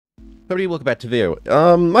Everybody, welcome back to the video.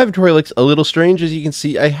 My inventory looks a little strange. As you can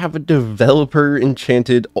see, I have a developer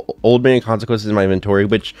enchanted old man consequences in my inventory,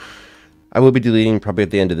 which I will be deleting probably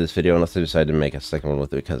at the end of this video unless I decide to make a second one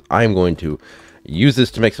with it, because I'm going to use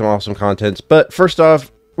this to make some awesome content. But first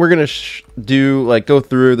off, we're gonna go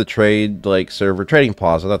through the trade server trading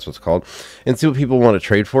plaza, that's what's called, and see what people want to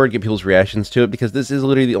trade for, get people's reactions to it, because this is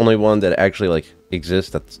literally the only one that actually exists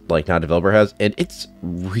that's not a developer has, and it's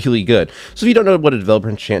really good. So if you don't know what a developer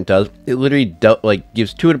enchant does, it literally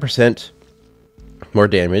gives 200% more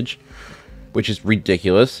damage, which is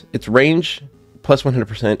ridiculous. Its range plus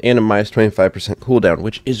 100% and a minus 25% cooldown,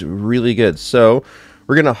 which is really good. So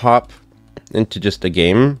we're gonna hop into just a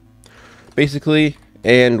game basically,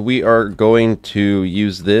 and we are going to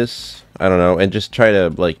use this, I don't know, and just try to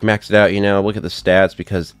max it out, look at the stats,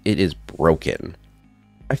 because it is broken.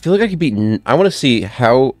 I feel like I could beat, I want to see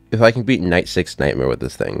if I can beat Night 6 Nightmare with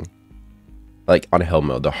this thing. On Hell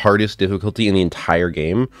mode, the hardest difficulty in the entire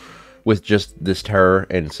game, with just this tower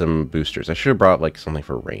and some boosters. I should have brought something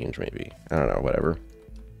for range, maybe. I don't know, whatever.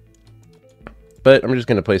 But I'm just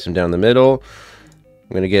going to place him down the middle. I'm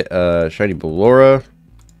going to get a shiny Ballora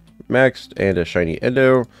maxed and a shiny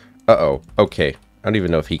Endo. Uh-oh. Okay. I don't even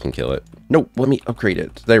know if he can kill it. Nope. Let me upgrade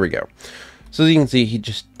it. There we go. So as you can see, he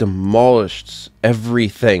just demolished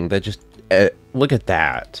everything. That just... look at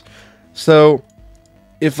that. So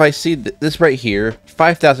if I see this right here,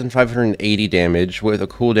 5,580 damage with a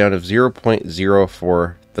cooldown of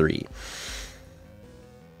 0.043.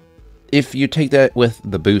 If you take that with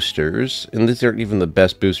the boosters, and these aren't even the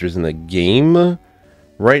best boosters in the game,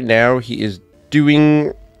 right now he is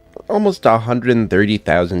doing almost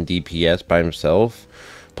 130,000 DPS by himself.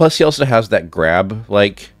 Plus he also has that grab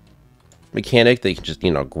mechanic that you can just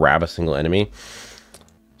grab a single enemy.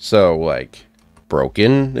 So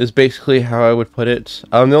broken is basically how I would put it.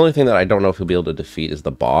 The only thing that I don't know if he'll be able to defeat is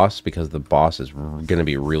the boss, because the boss is gonna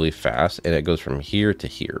be really fast and it goes from here to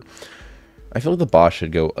here. I feel like the boss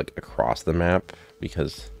should go across the map,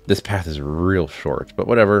 because this path is real short, but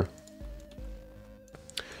whatever.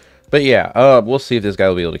 But yeah, we'll see if this guy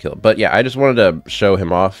will be able to kill it. But yeah, I just wanted to show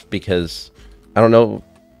him off because, I don't know,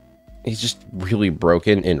 he's just really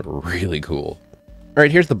broken and really cool.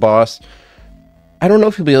 Alright, here's the boss. I don't know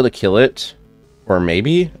if he'll be able to kill it, or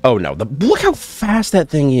maybe. Oh no, look how fast that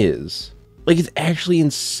thing is. It's actually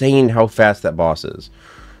insane how fast that boss is.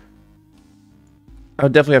 I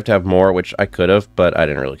would definitely have to have more, which I could have, but I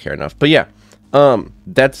didn't really care enough. But yeah.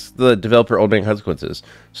 That's the developer old man consequences.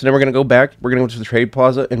 So now we're gonna go back, we're gonna go to the trade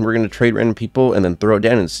plaza, and we're gonna trade random people and then throw it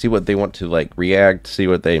down and see what they want to react, see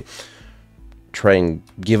what they try and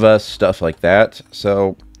give us, stuff like that.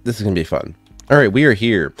 So this is gonna be fun. Alright, we are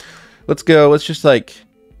here. Let's go. Let's just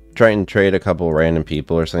try and trade a couple random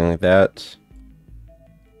people or something like that.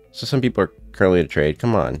 So some people are currently to trade.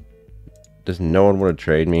 Come on. Does no one want to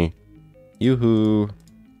trade me? Yoo-hoo.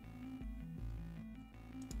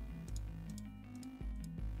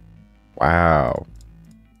 Wow.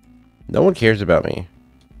 No one cares about me.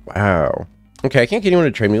 Wow. Okay, I can't get anyone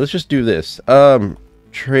to trade me. Let's just do this.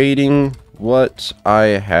 Trading what I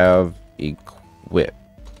have equipped.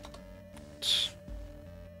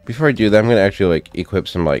 Before I do that, I'm gonna actually equip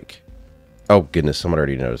some oh goodness, someone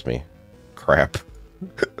already noticed me. Crap.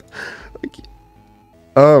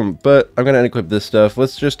 But I'm gonna unequip this stuff.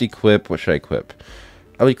 Let's just equip, what should I equip?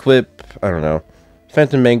 I'll equip, I don't know,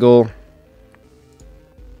 Phantom Mangle.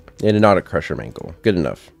 And not a Crusher Mangle. Good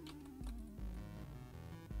enough.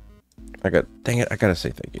 Dang it, I gotta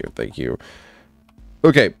say thank you. Thank you.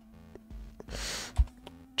 Okay.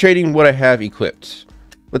 Trading what I have equipped.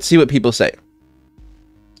 Let's see what people say.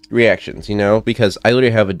 Reactions, because I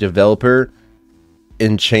literally have a developer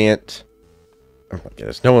enchant. Oh my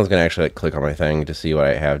goodness. No one's gonna actually click on my thing to see what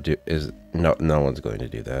I have. No one's going to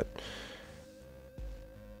do that.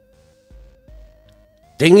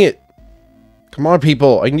 Dang it. Come on,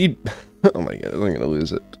 people. I need... oh my god, I'm gonna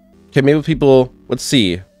lose it. Okay, maybe people... Let's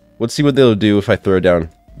see. Let's see what they'll do if I throw down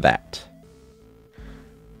that.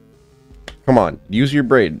 Come on, use your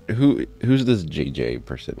brain. Who's this JJ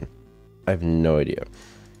person? I have no idea.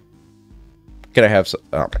 Can I have some...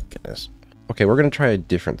 oh my goodness. Okay, we're gonna try a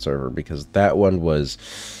different server, because that one was...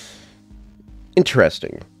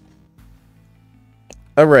 interesting.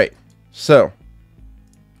 Alright, so...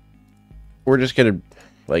 we're just gonna...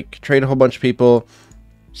 trade a whole bunch of people,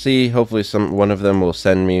 see, hopefully one of them will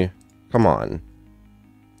send me. Come on,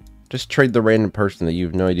 just trade the random person that you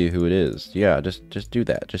have no idea who it is. Yeah, just do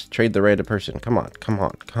that. Just trade the random person. Come on, come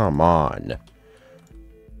on, come on.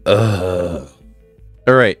 Ugh.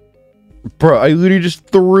 All right, bro, I literally just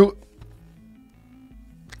threw...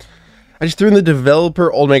 I just threw in the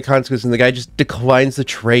developer old man consequence and the guy just declines the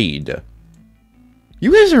trade.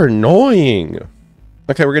 You guys are annoying.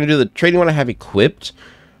 Okay, we're going to do the trading one I have equipped.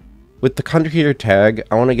 With the contributor tag,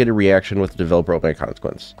 I want to get a reaction with the developer old man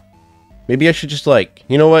consequence. Maybe I should just like,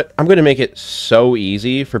 you know what? I'm going to make it so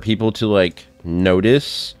easy for people to like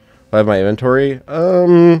notice I have my inventory.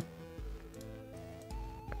 I'm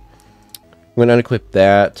going to unequip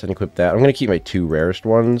that and equip that. I'm going to keep my 2 rarest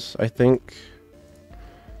ones, I think.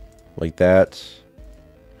 Like that.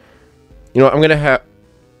 You know what? I'm going to have...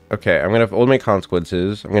 Okay, I'm going to have Old Man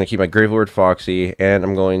Consequences. I'm going to keep my Gravelord Foxy. And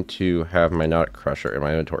I'm going to have my Knot Crusher in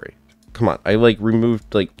my inventory. Come on. I, like,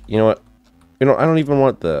 removed, like... You know what? You know, I don't even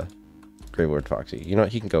want the Gravelord Foxy. You know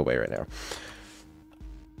what? He can go away right now.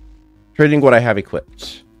 Trading what I have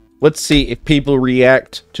equipped. Let's see if people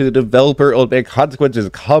react to the developer Old Man Consequences.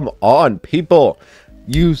 Come on, people.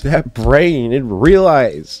 Use that brain and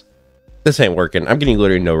realize... This ain't working. I'm getting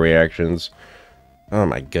literally no reactions. Oh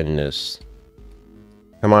my goodness.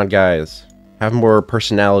 Come on, guys. Have more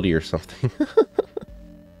personality or something.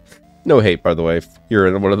 No hate, by the way, if you're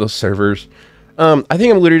in one of those servers. I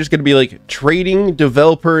think I'm literally just going to be like trading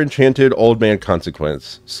developer enchanted old man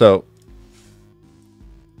consequence. So,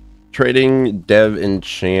 trading dev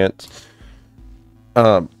enchant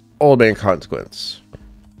old man consequence.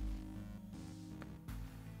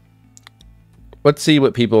 Let's see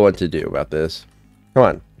what people want to do about this. Come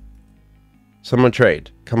on. Someone trade.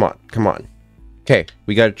 Come on. Come on. Okay,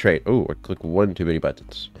 we got to trade. Oh, I clicked one too many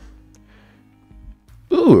buttons.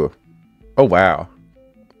 Ooh. Oh, wow.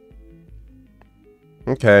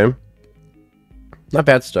 Okay. Not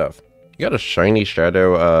bad stuff. You got a shiny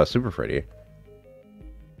shadow Super Freddy.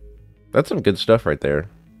 That's some good stuff right there.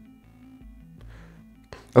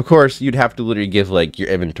 Of course, you'd have to literally give like your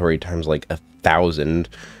inventory times like 1,000.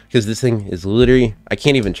 Because this thing is literally, I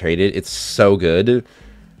can't even trade it. It's so good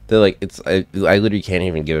that like I literally can't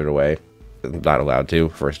even give it away. I'm not allowed to,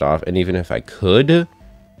 first off. And even if I could,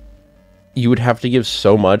 you would have to give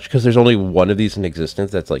so much because there's only one of these in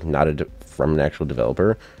existence that's like not from an actual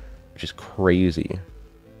developer, which is crazy.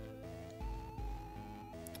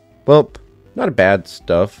 Well, not a bad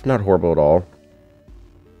stuff, not horrible at all.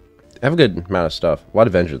 I have a good amount of stuff, a lot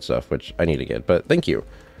of vengeance stuff, which I need to get. But thank you.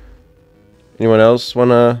 Anyone else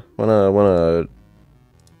wanna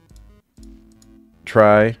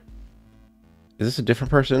try? Is this a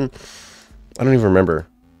different person? I don't even remember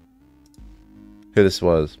who this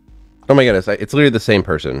was. Oh my goodness, it's literally the same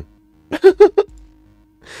person. I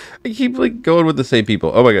keep like going with the same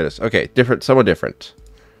people. Oh my goodness. Okay, different, someone different.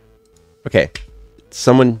 Okay,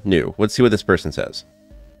 someone new. Let's see what this person says.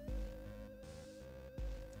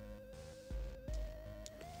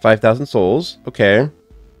 5,000 souls. Okay.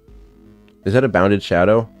 Is that a bounded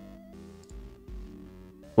shadow?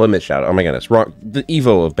 Limit shadow. Oh my goodness. Wrong. The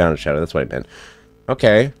Evo of bounded shadow. That's what I meant.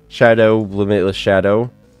 Okay. Shadow. Limitless shadow.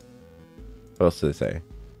 What else did they say?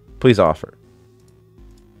 Please offer.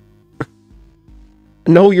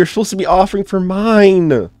 No, you're supposed to be offering for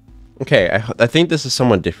mine. Okay. I think this is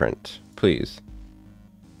someone different. Please.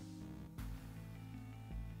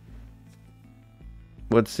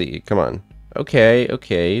 Let's see. Come on. Okay.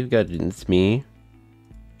 Okay. We got it's me.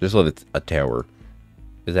 Just love it's a tower.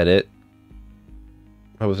 Is that it?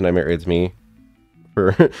 How was Nightmare? It's me.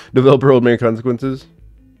 For developer old man consequences.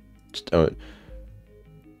 Just own it.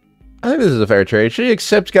 I think this is a fair trade. Should he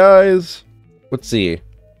accept, guys? Let's see.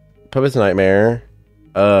 Puppet's Nightmare.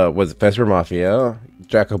 Was it Vesper Mafia?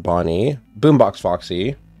 Jacko Bonnie. Boombox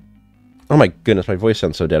Foxy. Oh my goodness, my voice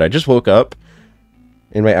sounds so dead. I just woke up.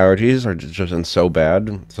 And my allergies are just so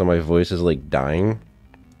bad. So my voice is like dying.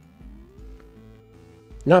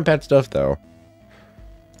 Not bad stuff, though.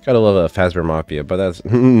 Gotta love a Phasma Mafia, but that's,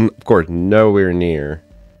 of course, nowhere near.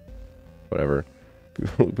 Whatever.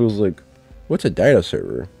 People's like, what's a Dino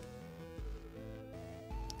server?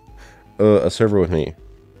 A server with me.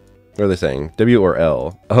 What are they saying? W or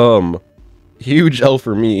L? Huge L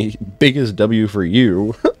for me, biggest W for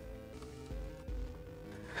you.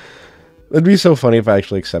 It'd be so funny if I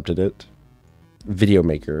actually accepted it. Video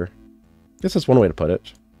maker. Guess that's one way to put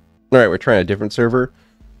it. Alright, we're trying a different server.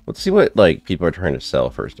 Let's see what, like, people are trying to sell,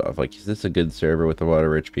 first off. Like, is this a good server with a lot of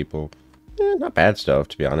rich people? Not bad stuff,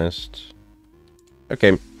 to be honest.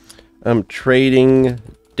 Okay. Trading,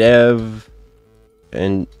 dev,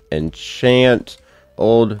 and enchant,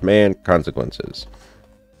 old man consequences.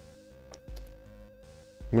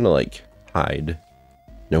 I'm gonna, like, hide.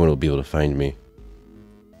 No one will be able to find me.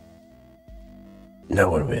 No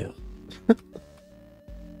one will. I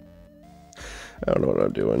don't know what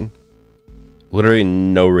I'm doing. Literally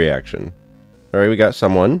no reaction. Alright, we got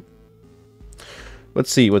someone.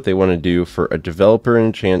 Let's see what they want to do for a developer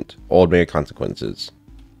enchant Old Man Consequences.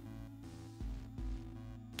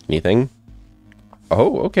 Anything?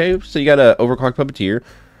 Oh, okay. So you got a overclocked puppeteer,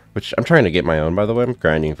 which I'm trying to get my own, by the way. I'm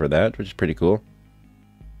grinding for that, which is pretty cool.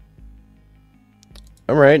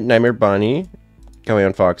 Alright, Nightmare Bonnie,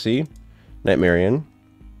 Kameleon Foxy, Nightmarian.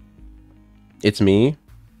 It's me.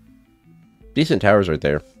 Decent towers right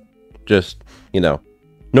there. Just, you know,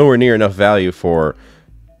 nowhere near enough value for...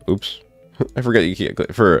 Oops. I forgot you can't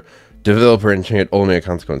click. For developer enchant Old Man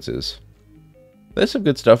Consequences. That's some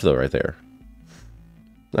good stuff, though, right there.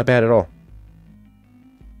 Not bad at all.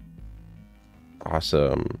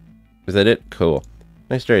 Awesome. Is that it? Cool.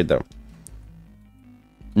 Nice trade, though.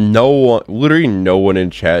 No one, literally no one in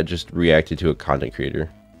chat just reacted to a content creator.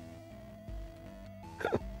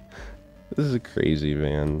 This is crazy,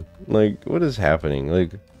 man. Like, what is happening?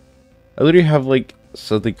 Like, I literally have, like,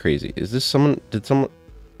 something crazy. Is this someone? Did someone?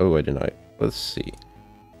 Oh, I did not. Let's see.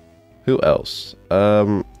 Who else?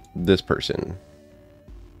 This person.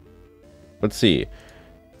 Let's see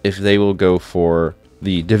if they will go for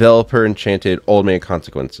the developer enchanted Old Man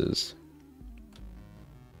Consequences.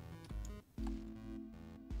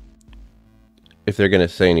 If they're gonna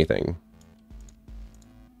say anything.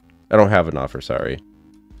 I don't have an offer, sorry.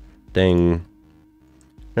 Dang.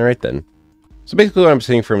 Alright then. So basically what I'm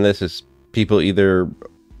seeing from this is people either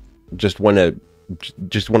just want to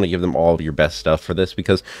give them all of your best stuff for this,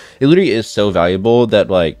 because it literally is so valuable that,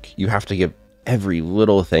 like, you have to give every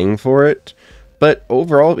little thing for it. But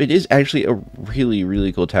overall, it is actually a really,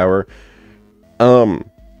 really cool tower. Before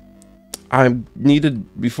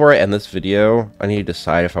I end this video, I need to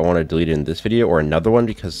decide if I want to delete it in this video or another one,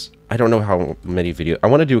 because I don't know how many videos. I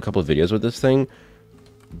want to do a couple of videos with this thing,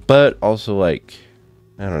 but also, like,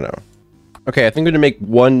 I don't know. Okay, I think I'm going to make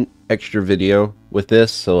one extra video with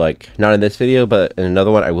this, so, like, not in this video, but in another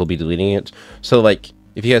one, I will be deleting it. So, like,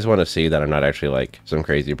 if you guys want to see that I'm not actually, like, some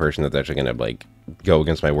crazy person that's actually going to, like, go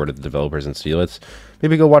against my word of the developers and steal it,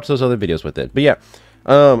 maybe go watch those other videos with it. But yeah,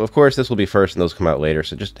 of course, this will be first and those come out later,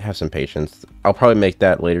 so just have some patience. I'll probably make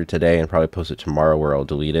that later today and probably post it tomorrow where I'll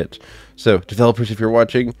delete it. So, developers, if you're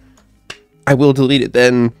watching, I will delete it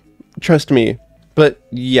then. Trust me. But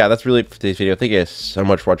yeah, that's really it for today's video. Thank you guys so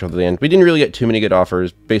much for watching till the end. We didn't really get too many good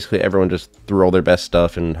offers. Basically, everyone just threw all their best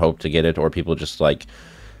stuff and hoped to get it, or people just, like,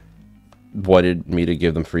 wanted me to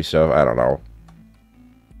give them free stuff. I don't know.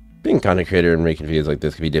 Being a content creator and making videos like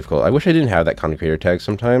this can be difficult. I wish I didn't have that content creator tag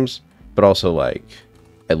sometimes, but also, like,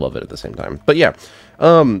 I love it at the same time. But yeah,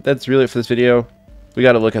 that's really it for this video. We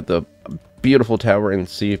got to look at the beautiful tower and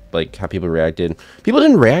see, like, how people reacted. People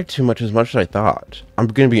didn't react too much as I thought. I'm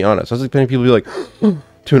gonna be honest. I was expecting people to be like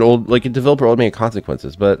to an old, like, a developer Old Man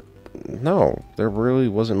Consequences, but no, there really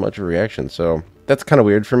wasn't much of a reaction. So that's kind of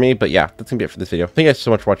weird for me. But yeah, that's gonna be it for this video. Thank you guys so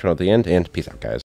much for watching at the end, and peace out, guys.